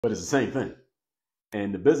but it's the same thing.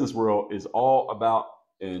 And the business world is all about,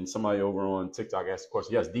 and somebody over on TikTok asked the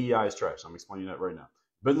question, yes, DEI is trash. I'm explaining that right now.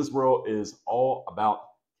 Business world is all about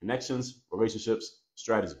connections, relationships,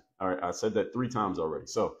 strategy. All right, I said that 3 times already.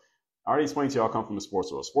 So I already explained to you, I come from the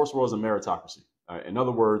sports world. Sports world is a meritocracy. All right, in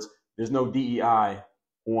other words, there's no DEI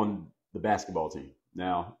on the basketball team.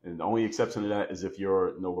 Now, and the only exception to that is if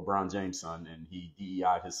you're LeBron James' son and he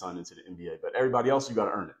DEI'd his son into the NBA. But everybody else, you got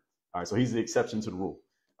to earn it. All right, so he's the exception to the rule.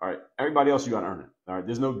 All right, everybody else, you got to earn it. All right,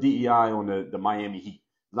 there's no DEI on the Miami Heat.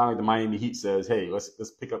 It's not like the Miami Heat says, hey, let's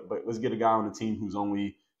pick up, let's get a guy on the team who's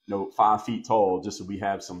only 5 feet tall, just so we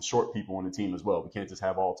have some short people on the team as well. We can't just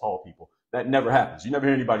have all tall people. That never happens. You never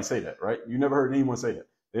hear anybody say that, right? You never heard anyone say that.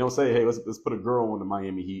 They don't say, hey, let's put a girl on the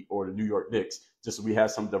Miami Heat or the New York Knicks just so we have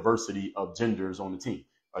some diversity of genders on the team.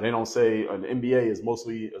 Or they don't say the NBA is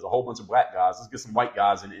a whole bunch of black guys. Let's get some white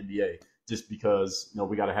guys in the NBA just because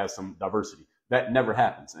we got to have some diversity. That never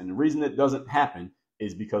happens. And the reason it doesn't happen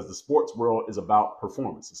is because the sports world is about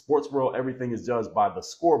performance. The sports world, everything is judged by the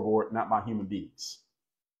scoreboard, not by human beings.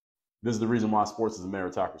 This is the reason why sports is a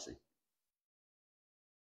meritocracy.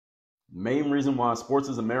 The main reason why sports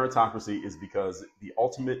is a meritocracy is because the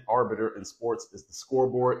ultimate arbiter in sports is the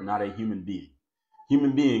scoreboard, not a human being.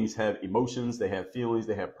 Human beings have emotions, they have feelings,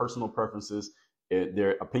 they have personal preferences.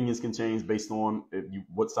 Their opinions can change based on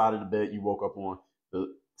what side of the bed you woke up on.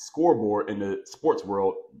 The scoreboard in the sports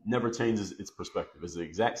world never changes its perspective. It's the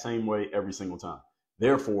exact same way every single time.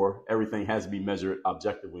 Therefore, everything has to be measured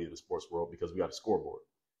objectively in the sports world because we got a scoreboard.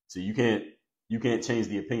 So you can't change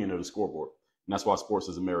the opinion of the scoreboard. And that's why sports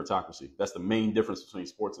is a meritocracy. That's the main difference between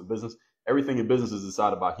sports and business. Everything in business is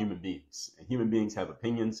decided by human beings. And human beings have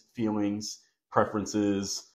opinions, feelings, preferences,